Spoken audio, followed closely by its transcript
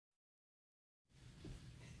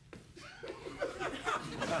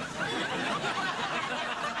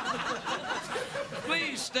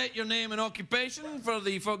state your name and occupation for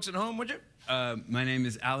the folks at home, would you? My name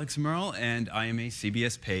is Alex Merle, and I am a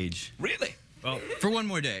CBS page. Really? Well, for one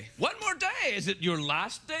more day. One more day? Is it your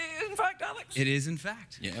last day, in fact, Alex? It is, in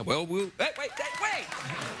fact. Yeah, well, we'll... Wait!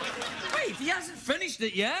 Wait, he hasn't finished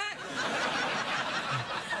it yet.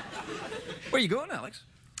 Where are you going, Alex?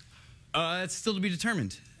 It's still to be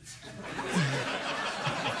determined.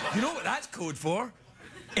 You know what that's code for?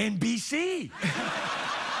 NBC.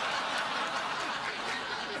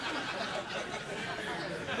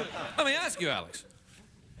 Let me ask you, Alex.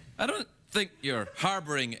 I don't think you're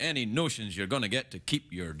harboring any notions you're going to get to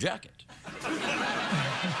keep your jacket.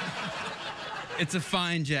 It's a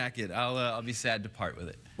fine jacket. I'll be sad to part with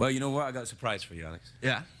it. Well, you know what? I got a surprise for you, Alex.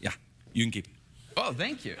 Yeah? Yeah, you can keep it. Oh,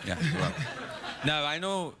 thank you. Yeah, well. Now, I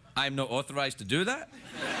know I'm not authorized to do that.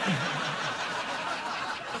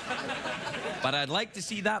 But I'd like to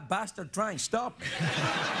see that bastard try and stop me.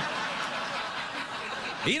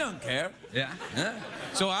 He don't care. Yeah? Yeah.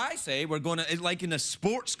 So I say we're going to, like in a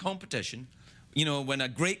sports competition, you know, when a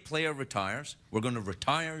great player retires, we're going to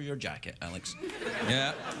retire your jacket, Alex.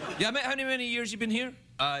 Yeah. Yeah, how many years you been here?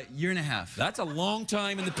 Year and a half. That's a long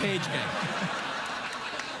time in the page game.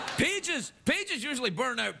 Pages usually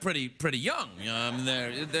burn out pretty young.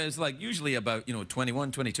 There's like usually about,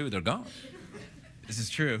 21, 22, they're gone. This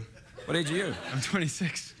is true. What age are you? I'm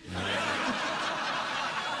 26.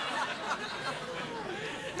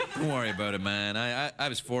 Don't worry about it, man. I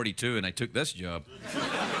was 42 and I took this job.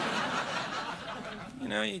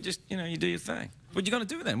 You do your thing. What you gonna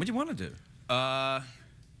do then? What do you want to do? Not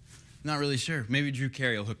really sure. Maybe Drew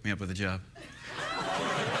Carey will hook me up with a job.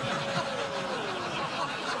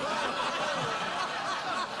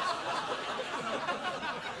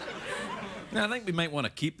 I think we might want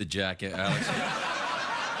to keep the jacket, Alex.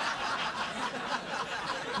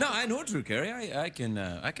 No, I know Drew Carey. I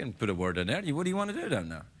can put a word in there. What do you want to do down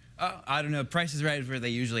there? I don't know. Price is Right is where they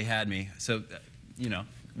usually had me. So,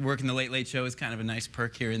 working the Late Late Show is kind of a nice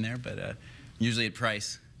perk here and there, but usually at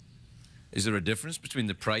Price. Is there a difference between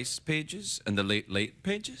the Price pages and the Late Late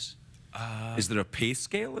pages? Is there a pay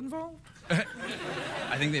scale involved?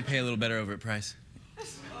 I think they pay a little better over at Price.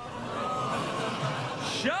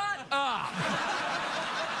 Shut up!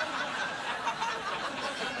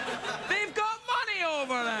 They've got money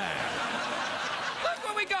over there! Look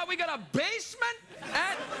what we got! We got a basement,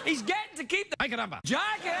 and he's getting to keep the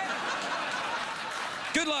jacket!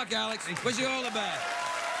 Good luck, Alex. Wish you all the best.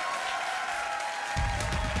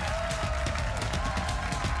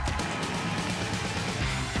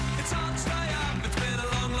 It's hard to stay up, it's been a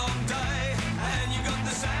long, long day, and you got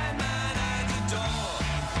the Sandman at the door.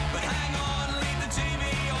 But hang on, leave the TV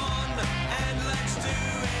on, and let's do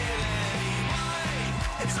it anyway.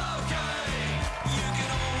 It's okay, you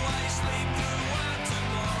can always sleep through work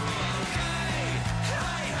tomorrow, okay?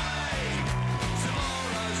 Hey, hey,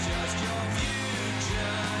 tomorrow's just your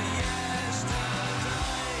future yesterday.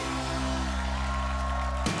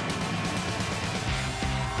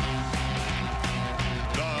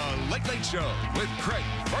 The Late Late Show with Craig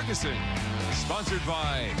Ferguson. Sponsored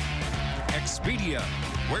by Expedia,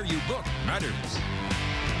 where you book matters.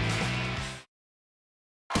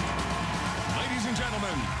 Ladies and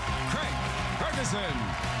gentlemen, Craig Ferguson.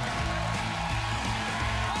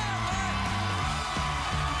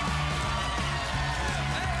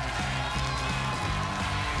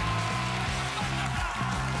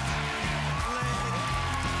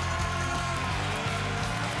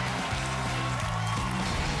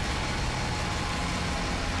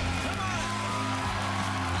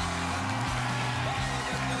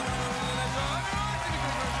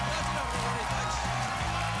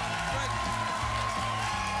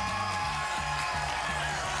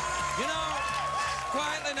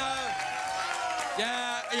 Quietly now.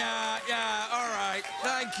 Yeah, all right.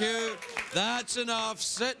 Thank you. That's enough.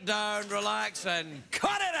 Sit down, relax, and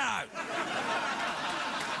cut it out.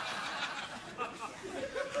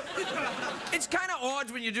 It's kind of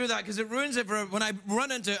odd when you do that, because it ruins it for when I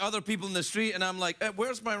run into other people in the street and I'm like,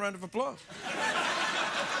 where's my round of applause?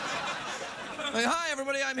 Like, hi,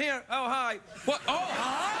 everybody, I'm here. Oh, hi. What? Oh,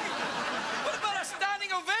 hi? What about a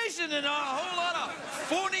standing ovation and a whole lot of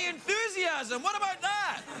phony enthusiasm? What about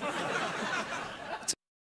that? It's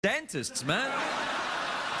dentists, man.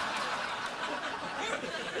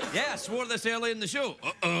 Yeah, I swore this early in the show.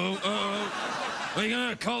 Are you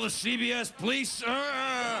gonna call the CBS police?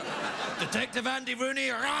 Detective Andy Rooney?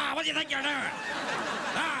 What do you think you're doing?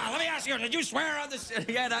 Let me ask you, did you swear on this?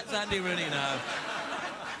 Yeah, that's Andy Rooney now.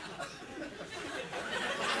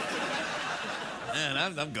 Man,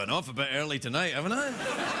 I've gone off a bit early tonight, haven't I?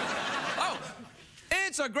 Oh,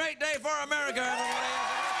 it's a great day for America, everybody.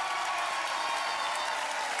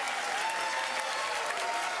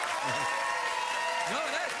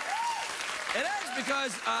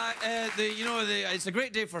 because it's a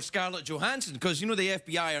great day for Scarlett Johansson because, you know, the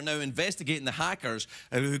FBI are now investigating the hackers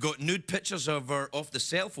who got nude pictures of her off the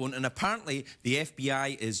cell phone, and apparently the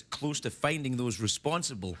FBI is close to finding those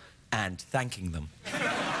responsible and thanking them.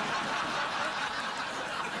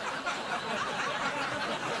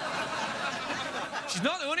 She's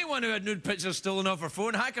not the only one who had nude pictures stolen off her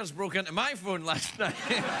phone. Hackers broke into my phone last night.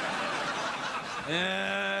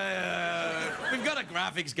 We've got a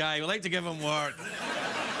graphics guy. We like to give him work.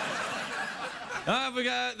 We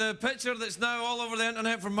got the picture that's now all over the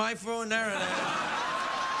internet from my phone. There it is.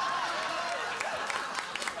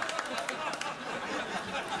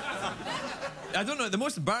 I don't know. The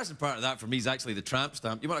most embarrassing part of that for me is actually the tramp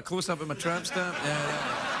stamp. You want a close-up of my tramp stamp? Yeah.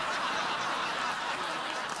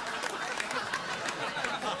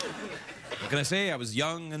 What can I say? I was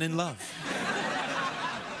young and in love.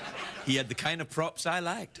 He had the kind of props I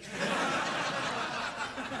liked.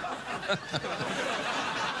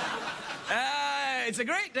 It's a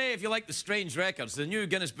great day if you like the strange records. The new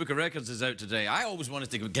Guinness Book of Records is out today. I always wanted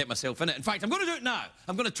to get myself in it. In fact, I'm going to do it now.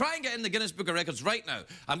 I'm going to try and get in the Guinness Book of Records right now.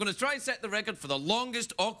 I'm going to try and set the record for the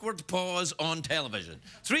longest awkward pause on television.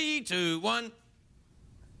 3, 2, 1.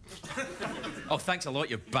 Oh, thanks a lot,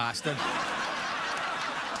 you bastard. What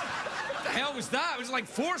the hell was that? It was like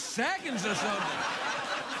 4 seconds or something.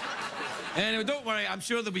 Anyway, don't worry. I'm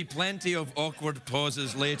sure there'll be plenty of awkward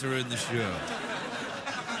pauses later in the show.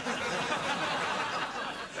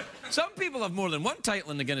 Some people have more than one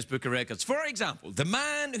title in the Guinness Book of Records. For example, the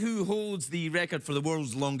man who holds the record for the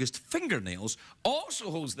world's longest fingernails also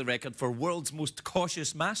holds the record for world's most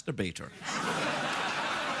cautious masturbator.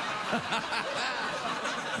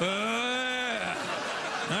 All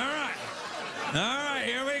right,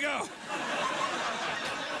 here we go.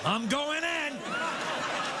 I'm going in.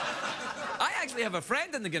 I actually have a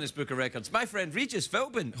friend in the Guinness Book of Records. My friend Regis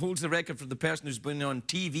Philbin holds the record for the person who's been on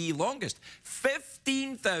TV longest.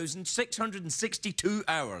 15,662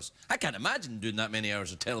 hours. I can't imagine doing that many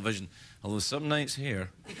hours of television, although some nights here.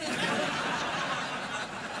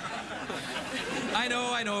 I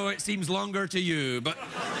know, it seems longer to you, but...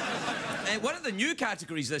 one of the new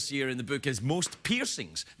categories this year in the book is most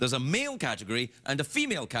piercings. There's a male category and a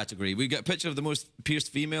female category. We get a picture of the most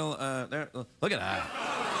pierced female there. Look at that.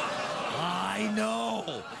 I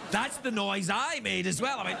know. That's the noise I made as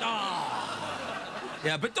well. I mean, oh.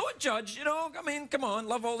 Yeah, but don't judge, you know. I mean, come on,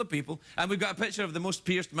 love all the people. And we've got a picture of the most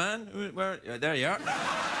pierced man. There you are.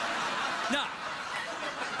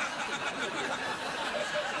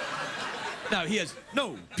 Now, he has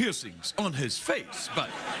no piercings on his face,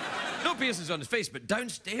 but... No piercings on his face, but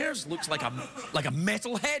downstairs looks like a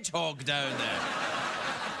metal hedgehog down there.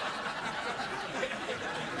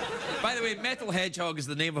 By the way, Metal Hedgehog is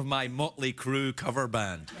the name of my Motley Crue cover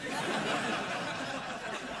band.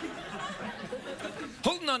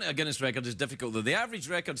 Holding on to a Guinness record is difficult, though. The average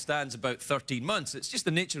record stands about 13 months. It's just the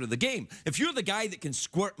nature of the game. If you're the guy that can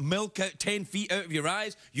squirt milk out 10 feet out of your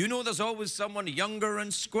eyes, you know there's always someone younger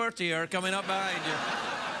and squirtier coming up behind you.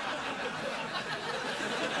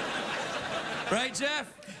 Right,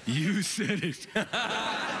 Jeff? You said it.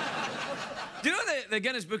 Do you know the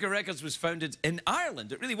Guinness Book of Records was founded in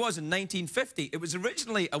Ireland? It really was in 1950. It was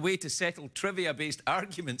originally a way to settle trivia-based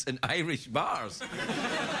arguments in Irish bars.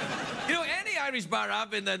 You know, any Irish bar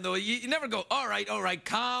I've been in, though, you never go, all right,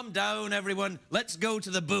 calm down, everyone. Let's go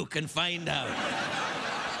to the book and find out.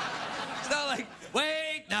 It's not like,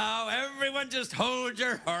 wait now, everyone just hold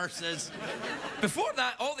your horses. Before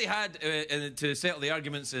that, all they had to settle the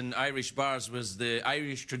arguments in Irish bars was the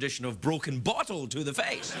Irish tradition of broken bottle to the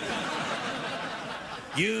face.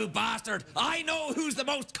 You bastard! I know who's the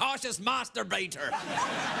most cautious masturbator!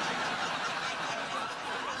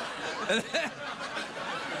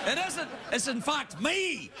 It isn't. It's in fact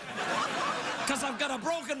me! Because I've got a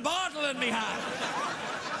broken bottle in me hand.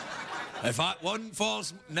 If that one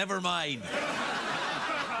falls, never mind.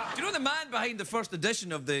 Do you know the man behind the first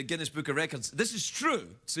edition of the Guinness Book of Records? This is true,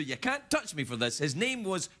 so you can't touch me for this. His name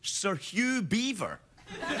was Sir Hugh Beaver.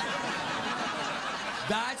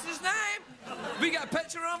 That's his name. We got a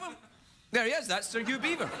picture of him. There he is. That's Sir Hugh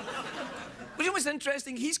Beaver. But you know what's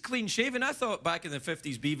interesting? He's clean-shaven. I thought back in the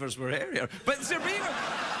 50s beavers were hairier. But Sir Beaver...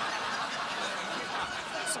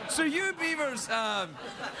 Sir Hugh Beaver's...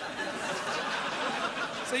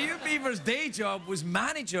 So Hugh Beaver's day job was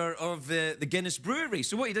manager of the Guinness brewery.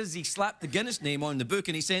 So what he did is he slapped the Guinness name on the book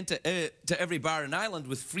and he sent it to every bar in Ireland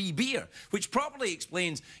with free beer, which probably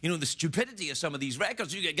explains, you know, the stupidity of some of these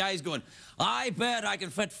records. You get guys going, I bet I can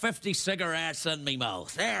fit 50 cigarettes in me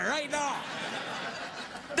mouth. There, right now.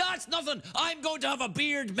 That's nothing. I'm going to have a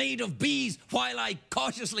beard made of bees while I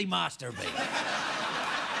cautiously masturbate.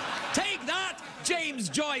 Take that, James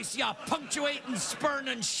Joyce, you punctuating,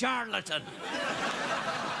 spurning charlatan.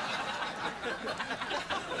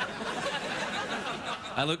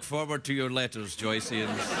 I look forward to your letters, Joyceans.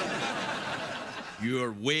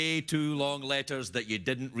 Your way too long letters that you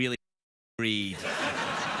didn't really read.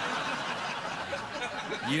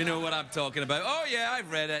 You know what I'm talking about. Oh, yeah,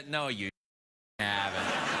 I've read it. No, you haven't.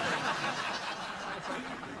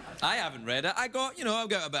 I haven't read it. I got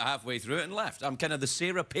about halfway through it and left. I'm kind of the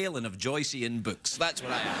Sarah Palin of Joycean books. That's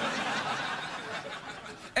what I am.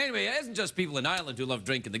 Anyway, it isn't just people in Ireland who love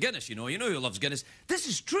drinking the Guinness, you know. You know who loves Guinness? This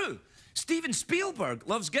is true. Steven Spielberg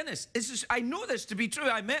loves Guinness. I know this to be true.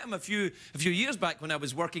 I met him a few years back when I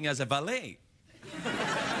was working as a valet.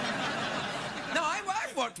 No,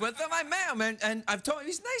 I've worked with him. I met him, and I've told him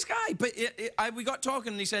he's a nice guy. But we got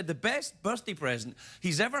talking, and he said the best birthday present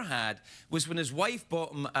he's ever had was when his wife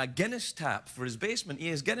bought him a Guinness tap for his basement. He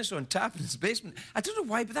has Guinness on tap in his basement. I don't know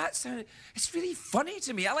why, but it's really funny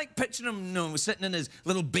to me. I like picturing him, you know, sitting in his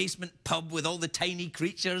little basement pub with all the tiny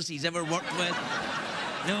creatures he's ever worked with.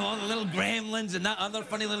 You know, all the little gremlins and that other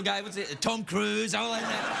funny little guy, what's it, Tom Cruise, all in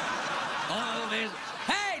there. All these.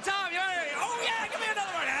 Hey, Tom, you want to... Oh, yeah, give me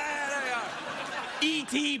another one. Yeah, there you are.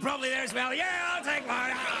 E.T. probably there as well. Yeah, I'll take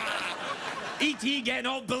one. E.T. getting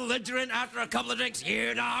all belligerent after a couple of drinks.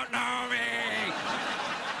 You don't know me.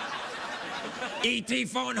 E.T.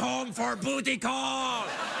 phone home for booty call.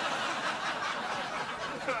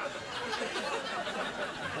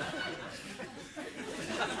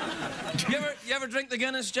 You ever drink the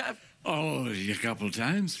Guinness, Jeff? Oh, a couple of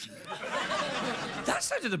times. That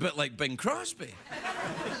sounded a bit like Bing Crosby.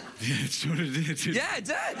 Yeah, it sort of did. Yeah, it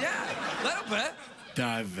did, yeah. A little bit.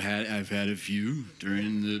 I've had a few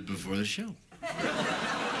before the show.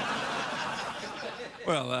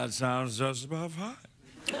 Well, that sounds just about fine.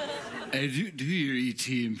 Hey, do your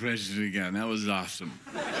E.T. impression again. That was awesome.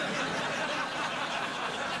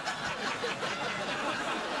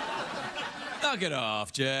 Knock it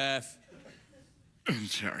off, Jeff. I'm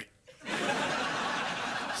sorry.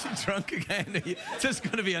 Is he drunk again? Is this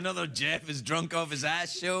going to be another Jeff is drunk off his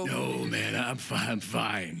ass show? No, man, I'm fine.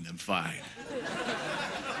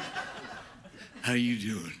 How you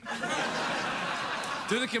doing?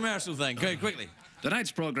 Do the commercial thing. Okay, quickly.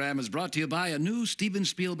 Tonight's program is brought to you by a new Steven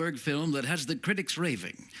Spielberg film that has the critics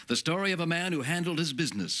raving. The story of a man who handled his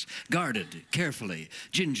business, guarded, carefully,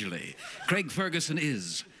 gingerly. Craig Ferguson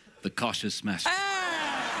is the cautious master.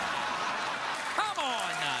 Come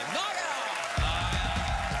on now, knock it off.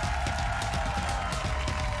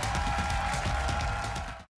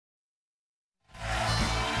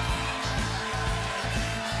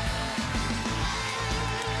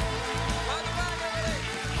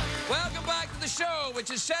 Welcome back to the show,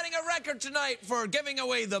 which is setting a record tonight for giving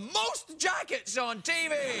away the most jackets on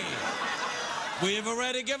TV. We have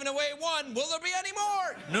already given away one. Will there be any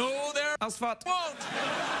more? No, there won't.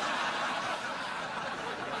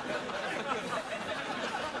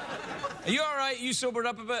 Are you all right? You sobered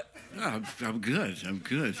up a bit? Oh, I'm good.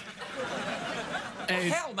 Hey,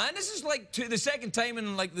 Hell, man, this is like the second time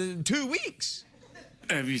in like 2 weeks.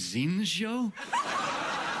 have you seen the show?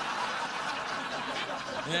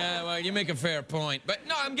 Yeah, well, you make a fair point. But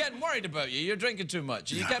no, I'm getting worried about you. You're drinking too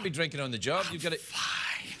much. You can't be drinking on the job. You've got to... Fine.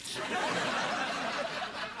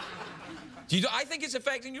 I think it's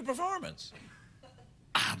affecting your performance.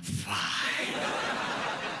 I'm fine.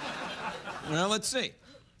 Well, let's see.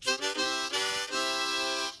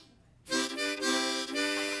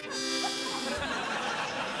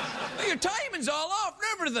 Well, your timing's all off and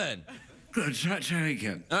everything. Good, try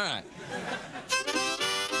again. All right.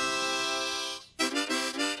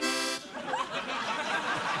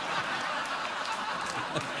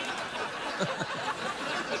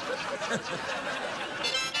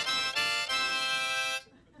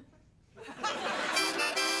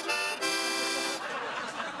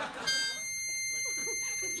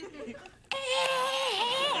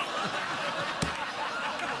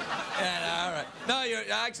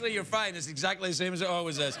 You're fine. It's exactly the same as it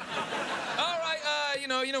always is. All right, you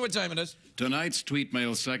know what time it is. Tonight's Tweet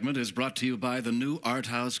Mail segment is brought to you by the new art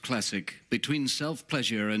house classic. Between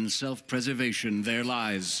self-pleasure and self-preservation, there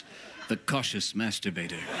lies the cautious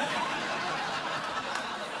masturbator.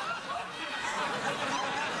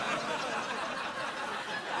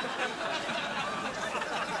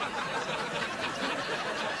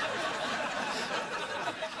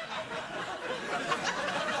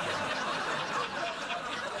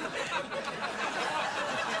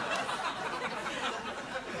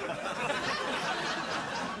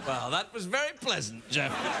 Well, that was very pleasant,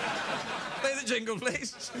 Jeff. Play the jingle,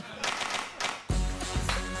 please.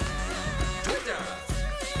 Twitter.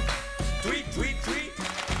 Tweet.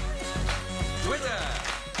 Twitter.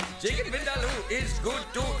 Chicken vindaloo is good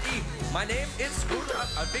to eat. My name is Scooter.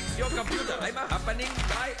 I'll fix your computer. I'm a happening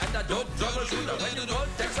guy and a dope troubleshooter. When you don't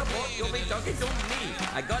tech support, you'll be talking to me.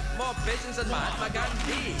 I got more patience than Mahatma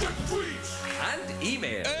Gandhi. And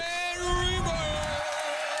email.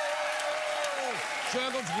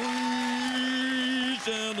 Check a tweet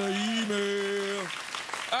and an email.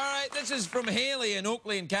 All right, this is from Haley in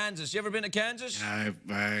Oakley in Kansas. You ever been to Kansas? I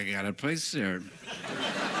got a place there.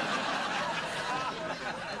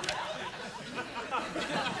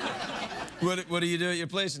 What do you do at your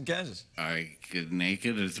place in Kansas? I get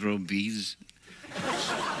naked and throw bees.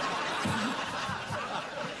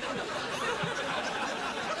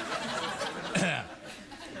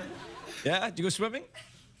 Yeah? Do you go swimming?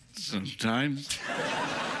 Sometimes.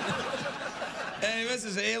 Hey,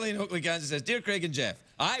 Mrs. Haley in Oakley, Kansas says, Dear Craig and Jeff,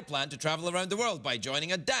 I plan to travel around the world by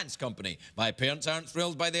joining a dance company. My parents aren't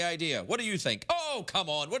thrilled by the idea. What do you think? Oh, come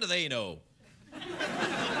on, what do they know?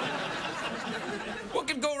 What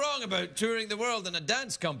could go wrong about touring the world in a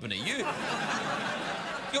dance company?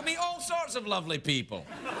 You'll meet all sorts of lovely people.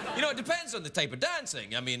 You know, it depends on the type of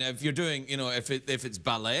dancing. I mean, if you're doing, you know, if it's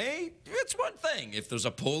ballet, it's one thing. If there's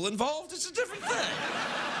a pole involved, it's a different thing.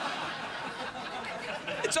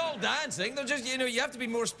 It's all dancing. They're just, you know, you have to be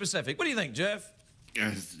more specific. What do you think, Jeff?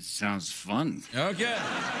 Sounds fun. Okay.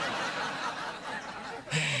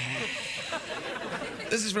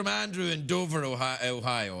 This is from Andrew in Dover,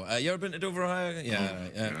 Ohio. You ever been to Dover, Ohio? Yeah,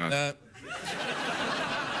 right, yeah.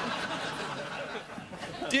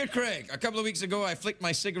 Dear Craig, a couple of weeks ago, I flicked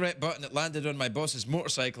my cigarette butt and it landed on my boss's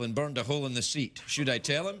motorcycle and burned a hole in the seat. Should I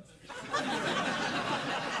tell him?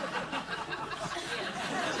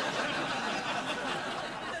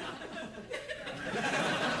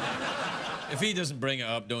 If he doesn't bring it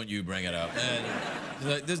up, don't you bring it up.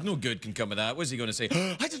 There's no good can come of that. What's he going to say?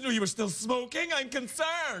 I didn't know you were still smoking. I'm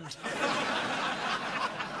concerned.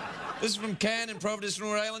 This is from Ken in Providence,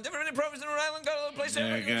 Rhode Island. Ever been in Providence, Rhode Island? Got a little place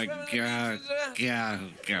there?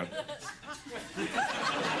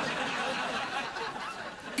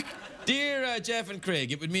 Dear Jeff and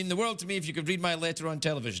Craig, it would mean the world to me if you could read my letter on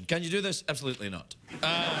television. Can you do this? Absolutely not.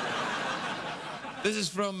 This is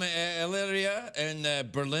from Ilaria in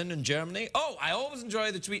Berlin in Germany. Oh, I always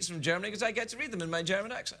enjoy the tweets from Germany because I get to read them in my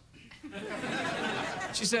German accent.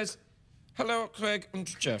 She says, Hello, Craig and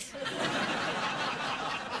Jeff.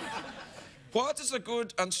 What is a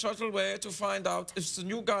good and subtle way to find out if the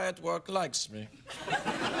new guy at work likes me?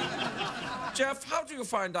 Jeff, how do you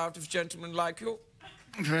find out if gentlemen like you?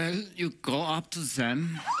 Well, you go up to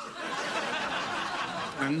them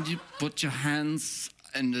and you put your hands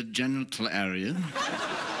in the genital area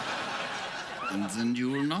and then you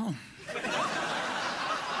will know.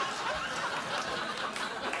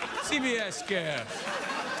 CBS scare.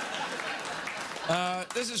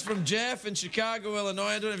 This is from Jeff in Chicago, Illinois.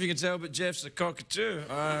 I don't know if you can tell, but Jeff's a cockatoo.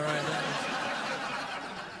 All right.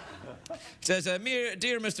 It says,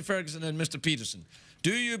 Dear Mr. Ferguson and Mr. Peterson,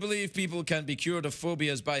 do you believe people can be cured of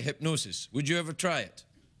phobias by hypnosis? Would you ever try it?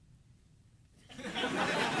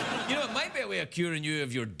 You know, it might be a way of curing you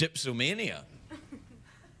of your dipsomania.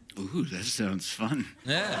 Ooh, that sounds fun.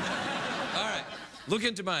 Yeah. All right. Look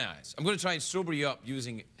into my eyes. I'm going to try and sober you up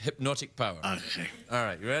using hypnotic power. Okay. All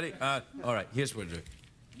right, you ready? All right, here's what to do.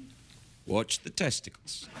 Watch the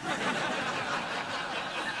testicles.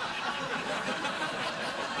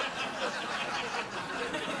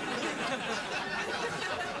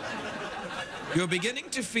 You're beginning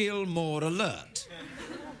to feel more alert.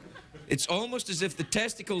 It's almost as if the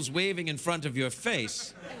testicles waving in front of your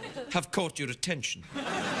face have caught your attention.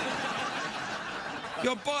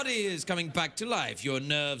 Your body is coming back to life. Your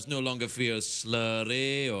nerves no longer feel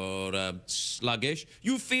slurry or sluggish.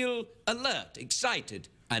 You feel alert, excited,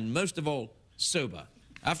 and most of all, sober.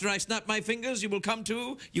 After I snap my fingers, you will come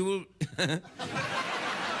to, you will...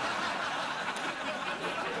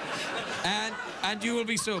 and you will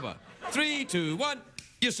be sober. 3, 2, 1,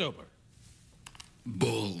 you're sober.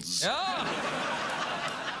 Balls. Oh.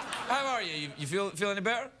 How are you? You feel any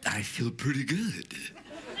better? I feel pretty good.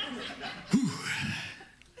 Whew.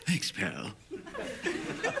 Thanks, pal.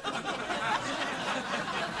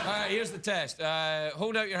 All right, here's the test.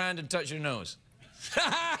 Hold out your hand and touch your nose.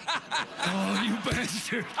 Oh, you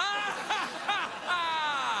bastard.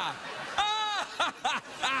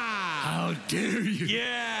 How dare you?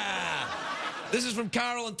 Yeah. This is from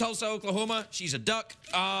Carol in Tulsa, Oklahoma. She's a duck.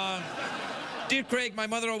 Dear Craig, my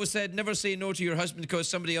mother always said, never say no to your husband because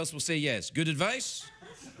somebody else will say yes. Good advice?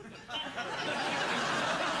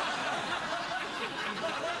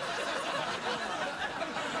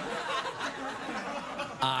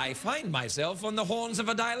 I find myself on the horns of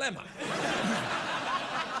a dilemma.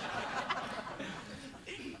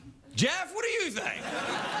 Jeff, what do you think?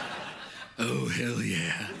 Oh, hell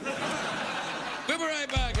yeah. We'll be right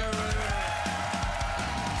back, everybody.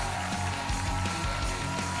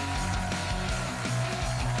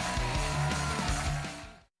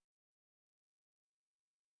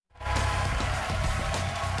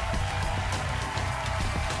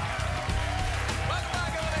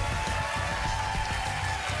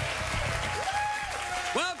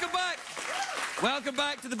 Welcome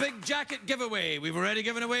back to the big jacket giveaway. We've already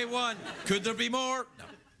given away one. Could there be more? No.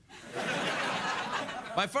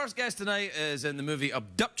 My first guest tonight is in the movie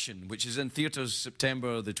Abduction, which is in theaters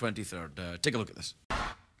September the 23rd. Take a look at this.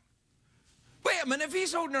 Wait a minute, if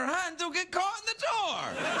he's holding her hand, they'll get caught in the door.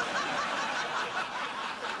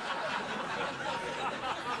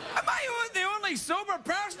 Am I the only sober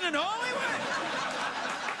person in Hollywood?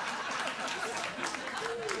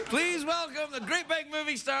 Please welcome the great big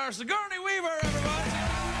movie star, Sigourney Weaver, everybody.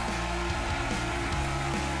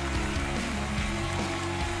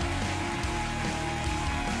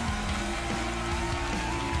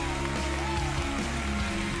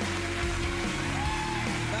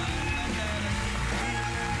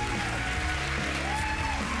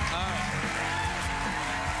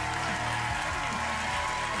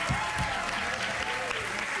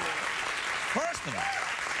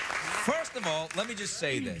 First of all, let me just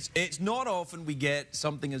say this. It's not often we get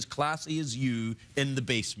something as classy as you in the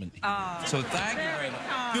basement here. So thank you very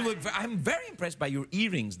much. You look, I'm very impressed by your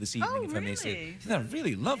earrings this evening, if I may say. They're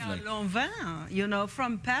really lovely. You know,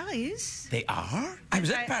 from Paris. They are? I was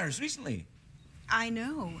at Paris recently. I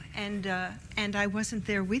know, and I wasn't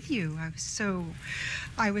there with you. I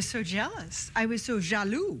was so jealous. I was so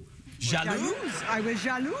jaloux. Jalouse? I was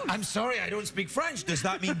jaloux. I'm sorry, I don't speak French. Does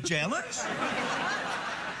that mean jealous?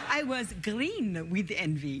 I was green with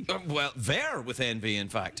envy. Well, vert with envy, in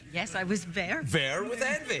fact. Yes, I was vert. Vert with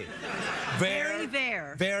envy. Very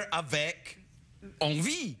vert. Vert avec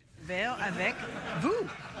envie. Vert avec vous.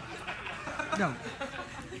 No.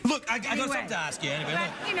 Look, I got something to ask you anyway.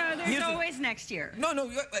 But, you know, there's always next year. No,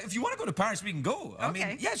 if you want to go to Paris, we can go. I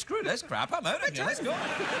mean, yeah, screw this crap. I'm out of here. Let's go.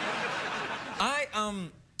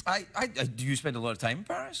 Do you spend a lot of time in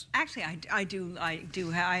Paris? Actually, I do. I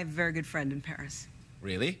have a very good friend in Paris.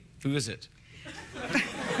 Really? Who is it?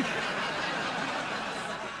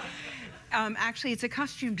 Actually, it's a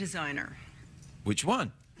costume designer. Which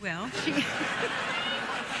one? Well,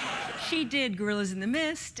 she did Gorillas in the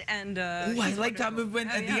Mist, and oh, I like that movement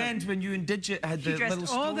at the end when you and Digit had the little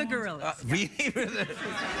stones. All the gorillas. Really?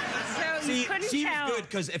 So you couldn't she tell. was good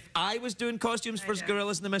because if I was doing costumes for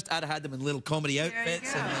Gorillas in the Mist, I'd have had them in little comedy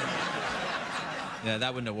outfits. And yeah,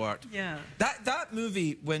 that wouldn't have worked. Yeah. That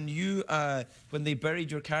movie when you when they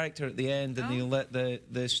buried your character at the end and they lit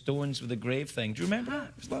the stones with the grave thing. Do you remember that?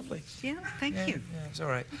 It was lovely. Yeah. Thank you. Yeah, it's all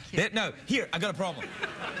right. Now, here I got a problem.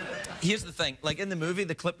 Here's the thing. Like in the movie,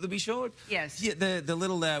 the clip that we showed. Yes. The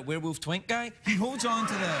little werewolf twink guy. He holds on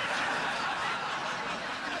to the.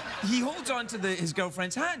 He holds on to his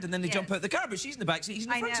girlfriend's hand, and then they jump out the car. But she's in the back seat. He's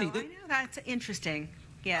in the front seat. I know. That's interesting.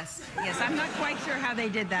 Yes. Yes. I'm not quite sure how they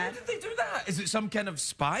did that. How did they do that? Is it some kind of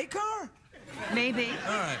spy car? Maybe.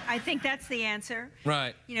 All right. I think that's the answer.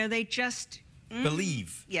 Right. You know, they just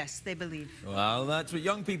believe. Yes, they believe. Well, that's what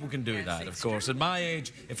young people can do. Yes, that, of course. At my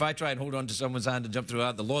age, if I try and hold on to someone's hand and jump through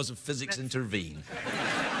that, the laws of physics intervene.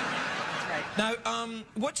 That's right. Now,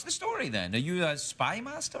 what's the story then? Are you a spy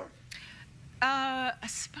master? A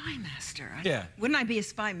spy master. Yeah. Wouldn't I be a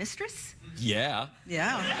spy mistress? Yeah.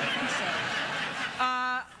 Yeah, I think so.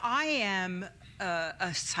 I am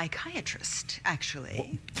a psychiatrist,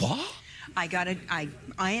 actually. What? I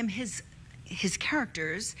am his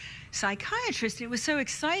character's psychiatrist. It was so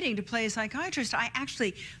exciting to play a psychiatrist. I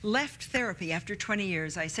actually left therapy after 20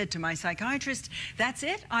 years. I said to my psychiatrist, that's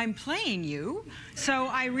it, I'm playing you. So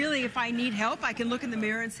I really, if I need help, I can look in the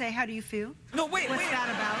mirror and say, how do you feel? No, wait, What's that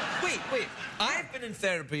about? Wait. I've been in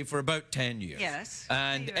therapy for about 10 years. Yes.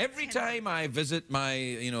 And every time I visit my,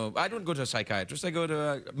 I don't go to a psychiatrist. I go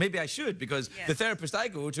to maybe I should, because the therapist I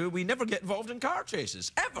go to, we never get involved in car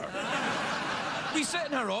chases, ever. We sit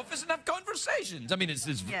in our office and have conversations. I mean, it's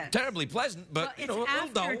terribly pleasant, but, well, a little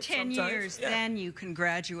dull after 10 years, then you can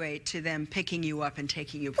graduate to them picking you up and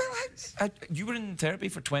taking you places. Well, you were in therapy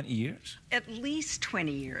for 20 years? At least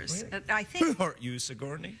 20 years. Really? I think. Who hurt you,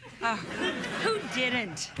 Sigourney? Who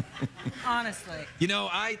didn't? Honestly.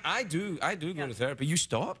 I do go to therapy. You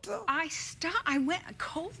stopped, though? I stopped. I went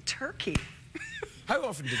cold turkey. How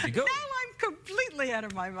often did you go? Now I'm completely out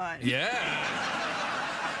of my mind. Yeah.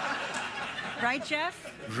 Right,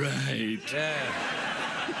 Jeff? Right.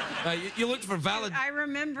 Yeah. You looked for valid... I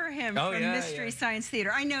remember him from Mystery Science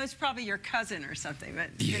Theater. I know it's probably your cousin or something,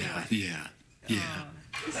 but... Yeah.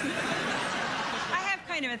 I have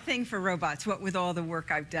kind of a thing for robots, what with all the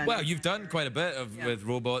work I've done. Well, you've done quite a bit of with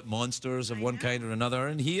robot monsters of one kind or another,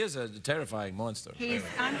 and he is a terrifying monster. He's...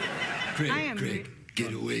 Craig, I am... Craig,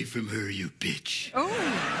 get away from her, you bitch. Oh.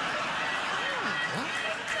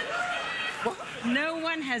 No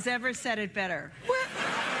one has ever said it better. What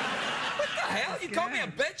the hell? You call me a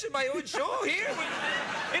bitch in my own show here?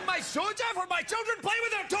 In my show, Jeff, where my children play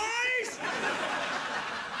with their toys?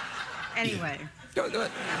 Anyway. Go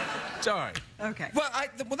ahead. Sorry. Okay. Well,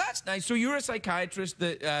 well, that's nice. So you're a psychiatrist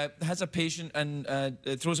that has a patient and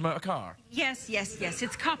throws him out of a car? Yes.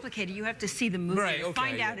 It's complicated. You have to see the movie to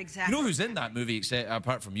find out exactly. You know who's in that movie, except,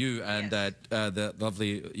 apart from you and the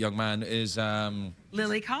lovely young man, is...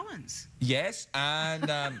 Lily Collins. Yes, and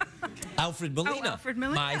Alfred Molina. Oh, Alfred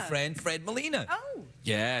Molina. My friend Fred Molina. Oh.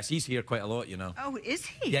 Yes, he's here quite a lot, you know. Oh, is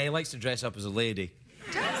he? Yeah, he likes to dress up as a lady.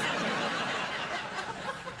 Does he?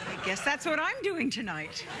 I guess that's what I'm doing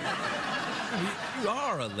tonight. You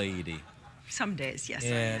are a lady. Some days, yes.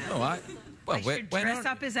 Yeah, I am. no, well, I should dress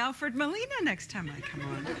up as Alfred Molina next time I come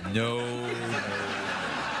on. No.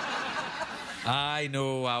 I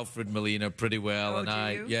know Alfred Molina pretty well, and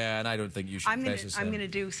and I don't think you should dress as him. I'm going to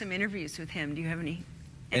do some interviews with him. Do you have any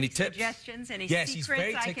tips? Suggestions? Any yes, secrets he's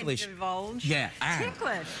very ticklish. I can divulge? Yeah,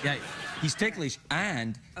 ticklish. Yeah, he's ticklish,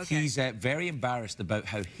 and he's very embarrassed about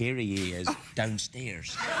how hairy he is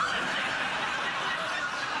downstairs.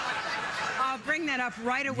 I'll bring that up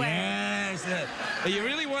right away. Yes. You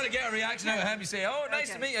really want to get a reaction out of him? You say, "Oh,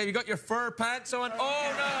 nice to meet you. Have you got your fur pants on?"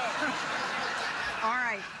 Oh no. All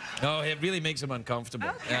right. No, it really makes him uncomfortable.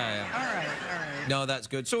 Okay. Yeah. All right. No, that's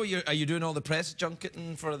good. So are you doing all the press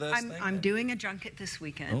junketing for this thing? I'm doing a junket this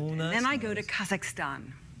weekend. Oh, nice. Then I go to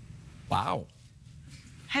Kazakhstan. Wow.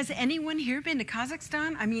 Has anyone here been to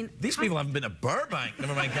Kazakhstan? I mean... These people haven't been to Burbank.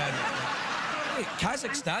 Never mind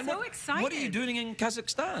Kazakhstan. I'm so excited. What are you doing in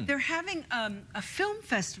Kazakhstan? They're having a film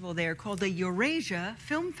festival there called the Eurasia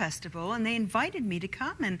Film Festival, and they invited me to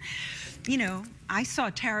come. And, you know, I saw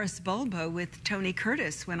Taras Bulba with Tony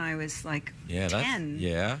Curtis when I was like 10.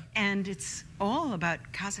 And it's all about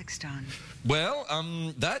Kazakhstan. Well,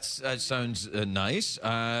 that sounds nice.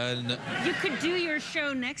 And you could do your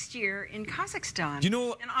show next year in Kazakhstan. You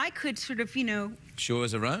know... And I could sort of, you know... Show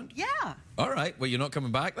us around? Yeah. All right. Well, you're not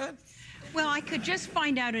coming back then? Well, I could just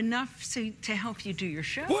find out enough to help you do your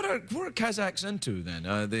show. What are Kazakhs into then?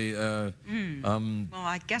 Well,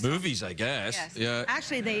 I guess movies, I guess. Yes. Yeah.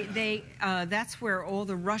 Actually, they that's where all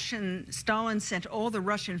the Stalin sent all the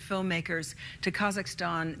Russian filmmakers to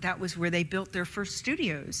Kazakhstan. That was where they built their first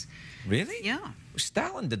studios. Really? Yeah.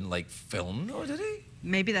 Stalin didn't like film, no, did he?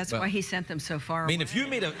 Maybe that's why he sent them so far away. I mean, away.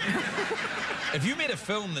 if you made a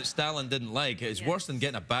film that Stalin didn't like, it's worse than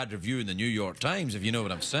getting a bad review in the New York Times, if you know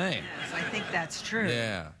what I'm saying. Yes, I think that's true.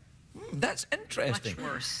 Yeah. That's interesting. Much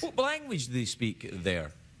worse. What language do they speak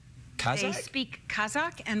there? Kazakh? They speak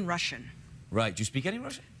Kazakh and Russian. Right. Do you speak any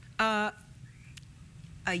Russian? Ya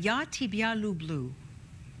tibya lublю.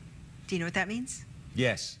 Do you know what that means?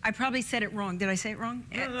 Yes. I probably said it wrong. Did I say it wrong?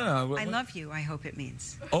 No. I love you, I hope it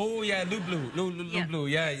means. Oh, yeah, lublю. Lublю.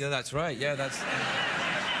 Yeah, that's right. Yeah, that's...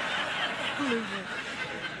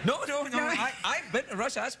 No. I've been to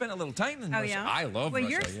Russia. I spent a little time in Russia. Yeah? I love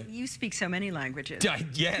Russia. You speak so many languages.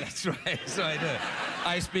 Yeah, that's right. So I do.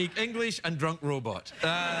 I speak English and drunk robot.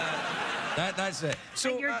 That's it.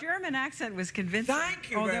 So your German accent was convincing.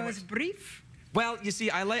 Thank you although very it's much. brief. Well, you see,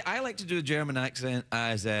 I like to do a German accent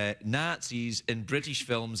as Nazis in British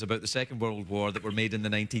films about the Second World War that were made in the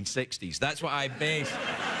 1960s. That's what I base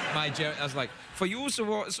my German... I was like, for you, so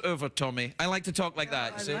what's over, Tommy? I like to talk like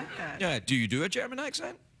that, you see? I like that. Yeah, do you do a German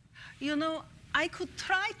accent? You know, I could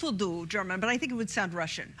try to do German, but I think it would sound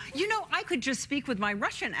Russian. You know, I could just speak with my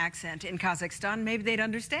Russian accent in Kazakhstan. Maybe they'd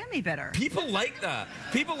understand me better. People like that.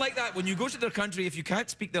 People like that. When you go to their country, if you can't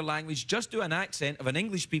speak their language, just do an accent of an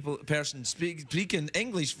English person speaking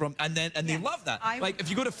English from, and they love that. Like if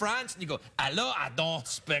you go to France and you go, "Hello, I don't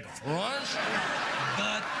speak French,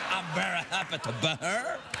 but I'm very happy to be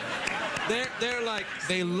here." They're like,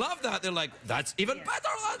 they love that. They're like, that's even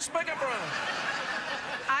better than speaking French.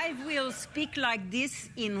 I will speak like this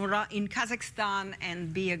in Kazakhstan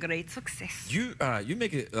and be a great success. You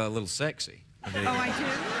make it a little sexy. Oh, I do?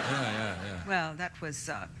 Yeah. Well, that was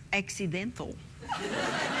accidental.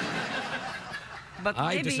 But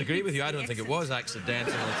I disagree with you. I don't think it was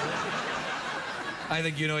accidental at all. I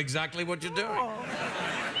think you know exactly what you're doing.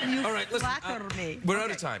 You all right, listen. flatter me. We're out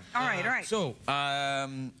of time. All right. So,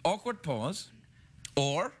 awkward pause,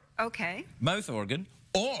 or mouth organ,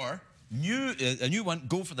 or a new one.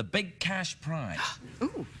 Go for the big cash prize.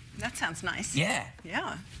 Ooh, that sounds nice. Yeah.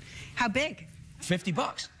 Yeah. How big?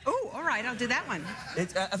 $50. Oh, all right, I'll do that one.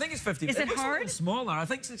 I think it's 50. Is it looks a little hard? smaller. I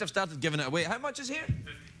think since I've started giving it away. How much is here?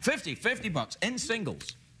 50 bucks in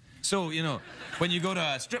singles. So, you know, when you go to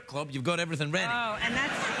a strip club, you've got everything ready. Oh, and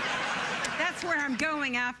that's where I'm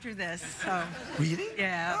going after this, so. Really?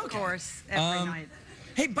 Yeah, of course, every night.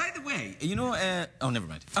 Hey, by the way, you know, oh, never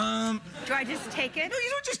mind. Do I just take it? No, you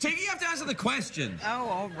don't just take it. You have to answer the question. Oh,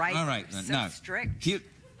 all right. All right, So now. strict. Here.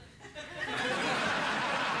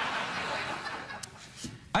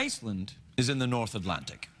 Iceland is in the North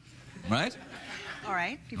Atlantic, right? All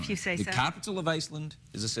right, if you say The so. capital of Iceland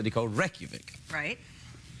is a city called Reykjavik. Right.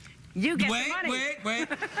 You get the money. Wait.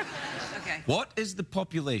 Okay. What is the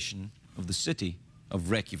population of the city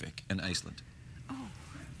of Reykjavik in Iceland?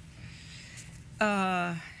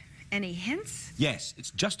 Any hints? Yes,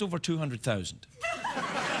 it's just over 200,000. Does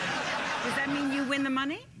that mean you win the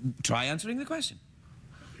money? Try answering the question.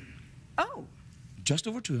 Oh, Just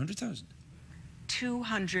over 200,000.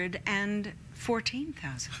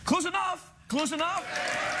 214,000. Close enough! Close enough!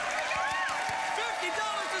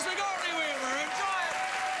 $50 to Sigourney Weaver. Enjoy it!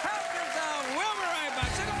 Help yourself! We'll be right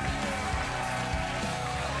back. Sigourney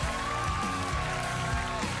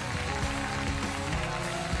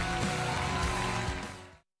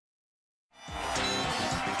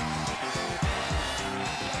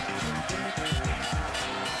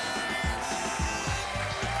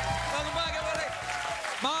Welcome back, everybody.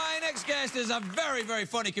 My next guest is a very, very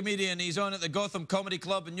funny comedian. He's on at the Gotham Comedy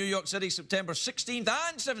Club in New York City, September 16th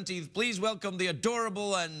and 17th. Please welcome the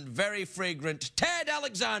adorable and very fragrant Ted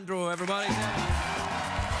Alexandro, everybody.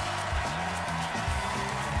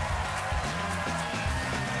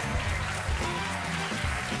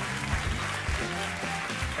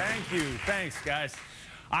 Thank you. Thanks, guys.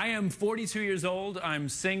 I am 42 years old. I'm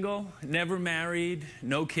single, never married,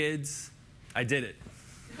 no kids. I did it.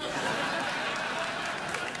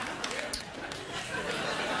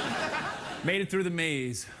 Made it through the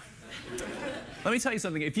maze. Let me tell you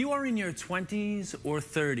something. If you are in your 20s or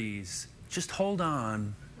 30s, just hold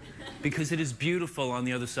on, because it is beautiful on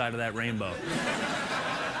the other side of that rainbow.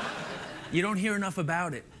 You don't hear enough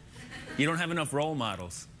about it. You don't have enough role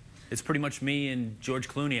models. It's pretty much me and George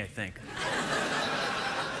Clooney, I think.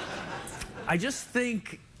 I just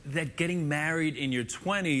think that getting married in your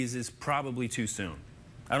 20s is probably too soon.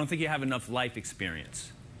 I don't think you have enough life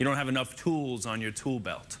experience. You don't have enough tools on your tool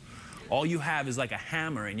belt. All you have is like a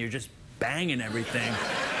hammer, and you're just banging everything.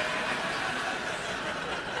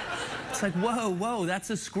 It's like, whoa, that's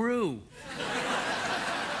a screw.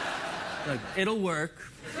 Like, it'll work.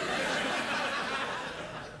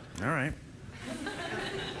 All right.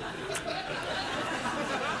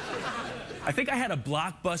 I think I had a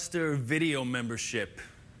Blockbuster video membership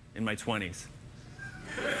in my 20s.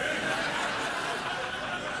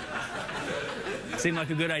 Seemed like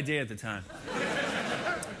a good idea at the time.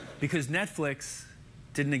 Because Netflix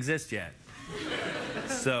didn't exist yet.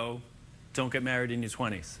 So, don't get married in your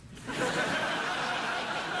 20s.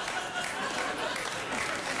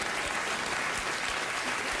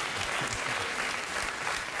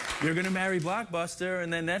 You're gonna marry Blockbuster,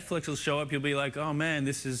 and then Netflix will show up. You'll be like, oh man,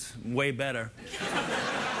 this is way better.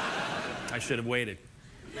 I should have waited.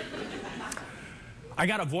 I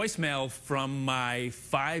got a voicemail from my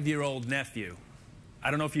 5-year-old nephew. I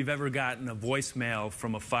don't know if you've ever gotten a voicemail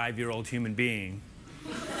from a 5-year-old human being,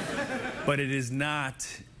 but it is not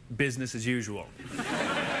business as usual.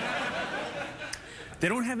 They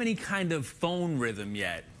don't have any kind of phone rhythm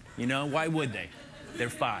yet. You know, why would they? They're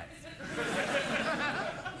 5.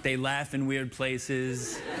 They laugh in weird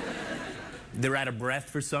places. They're out of breath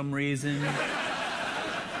for some reason.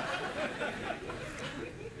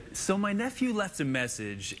 So my nephew left a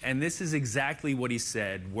message, and this is exactly what he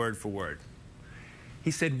said, word for word. He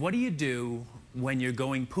said, what do you do when you're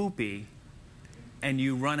going poopy and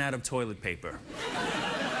you run out of toilet paper?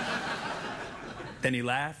 Then he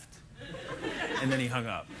laughed, and then he hung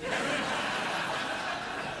up.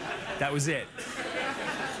 That was it.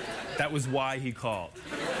 That was why he called.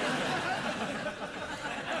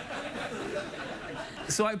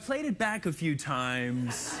 So I played it back a few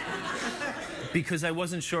times because I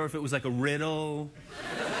wasn't sure if it was like a riddle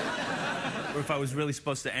or if I was really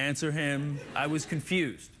supposed to answer him. I was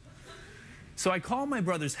confused. So I called my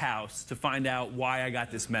brother's house to find out why I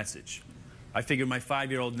got this message. I figured my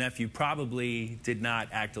 5-year-old nephew probably did not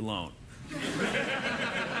act alone.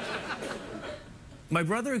 My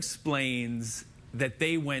brother explains that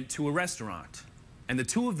they went to a restaurant, and the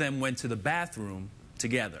two of them went to the bathroom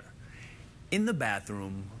together. In the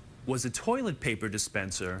bathroom was a toilet paper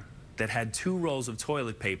dispenser that had 2 rolls of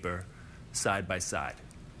toilet paper side by side.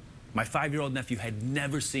 My 5-year-old nephew had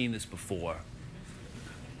never seen this before.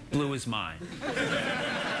 blew his mind.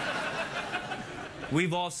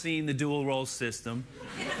 We've all seen the dual role system.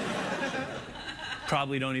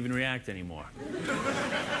 Probably don't even react anymore.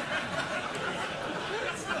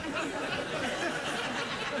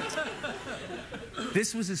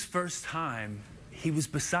 This was his first time. He was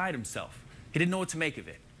beside himself. He didn't know what to make of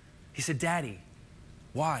it. He said, "Daddy,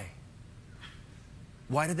 why?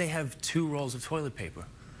 Why do they have 2 rolls of toilet paper?"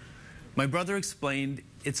 My brother explained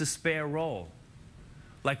it's a spare roll.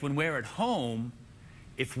 Like when we're at home,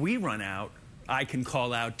 if we run out, I can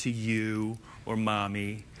call out to you or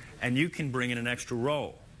Mommy, and you can bring in an extra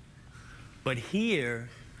roll. But here,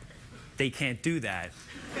 they can't do that.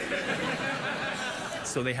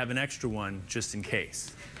 So they have an extra one just in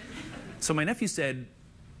case. So my nephew said,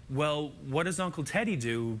 "Well, what does Uncle Teddy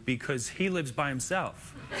do because he lives by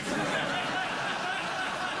himself?"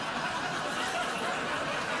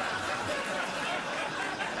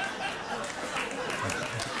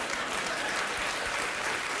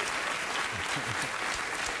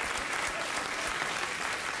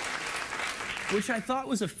 Which I thought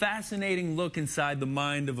was a fascinating look inside the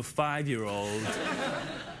mind of a 5-year-old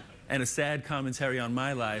and a sad commentary on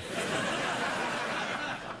my life.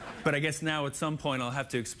 But I guess now at some point I'll have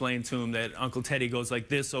to explain to him that Uncle Teddy goes like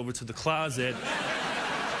this over to the closet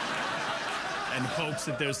and hopes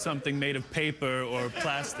that there's something made of paper or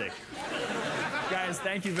plastic. Guys,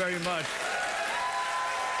 thank you very much.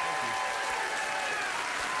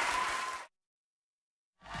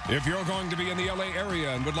 If you're going to be in the LA area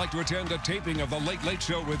and would like to attend a taping of The Late Late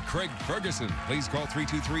Show with Craig Ferguson, please call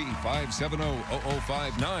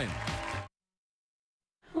 323-570-0059.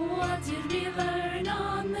 What did we learn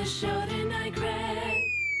on the show tonight, Craig?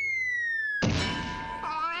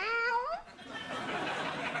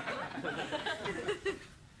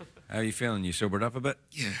 How are you feeling? You sobered up a bit?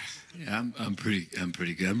 Yeah, I'm pretty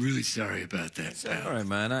good. I'm really sorry about that, It's pal. all right,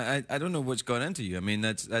 man. I don't know what's gone into you. I mean,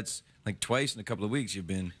 that's like twice in a couple of weeks you've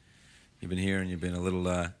been here and you've been a little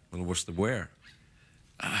worse than wear.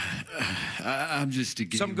 I'm just a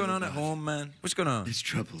Something going on at home, man? What's going on? There's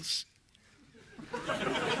troubles.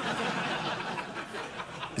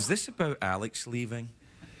 Is this about Alex leaving?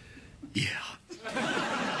 Yeah.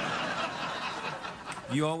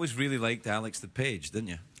 You always really liked Alex the Page, didn't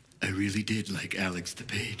you? I really did like Alex the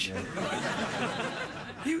Page.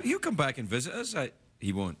 He'll come back and visit us.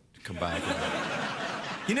 He won't come back.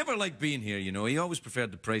 He never liked being here, you know. He always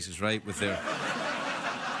preferred The Price is Right with their...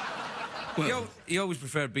 Well, He always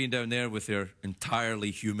preferred being down there with their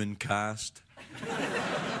entirely human cast.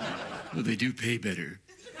 well, they do pay better.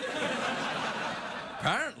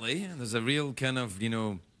 Apparently, there's a real kind of, you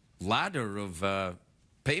know, ladder of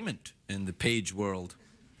payment in the Page world.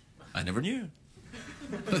 I never knew.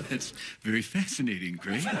 Well, that's very fascinating,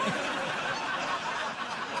 Craig.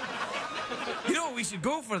 You know, we should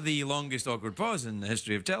go for the longest awkward pause in the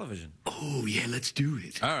history of television. Oh, yeah, let's do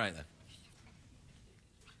it. All right, then.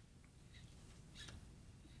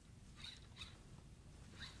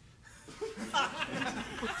 What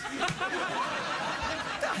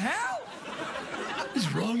the hell? What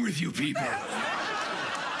is wrong with you people?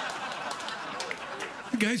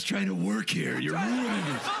 The guy's trying to work here. You're ruining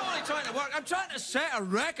it. I'm only trying to work. I'm trying to set a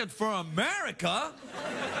record for America.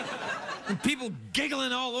 And people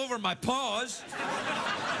giggling all over my paws.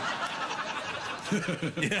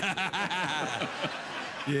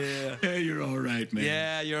 Yeah. Hey, you're all right, man.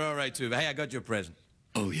 Yeah, you're all right, too. Hey, I got you a present.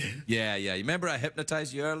 Oh, yeah? Yeah. You remember I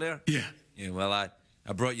hypnotized you earlier? Yeah. Yeah, well, I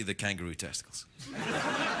brought you the kangaroo testicles.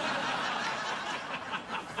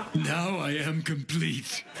 Now I am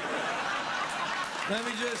complete. Let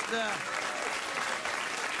me just,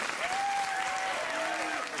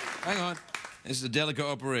 hang on. This is a delicate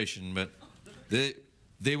operation, but they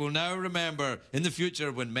will now remember in the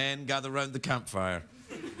future when men gather round the campfire,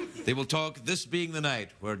 they will talk this being the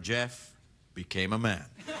night where Jeff became a man.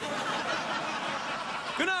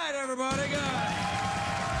 Good night, everybody. Good night.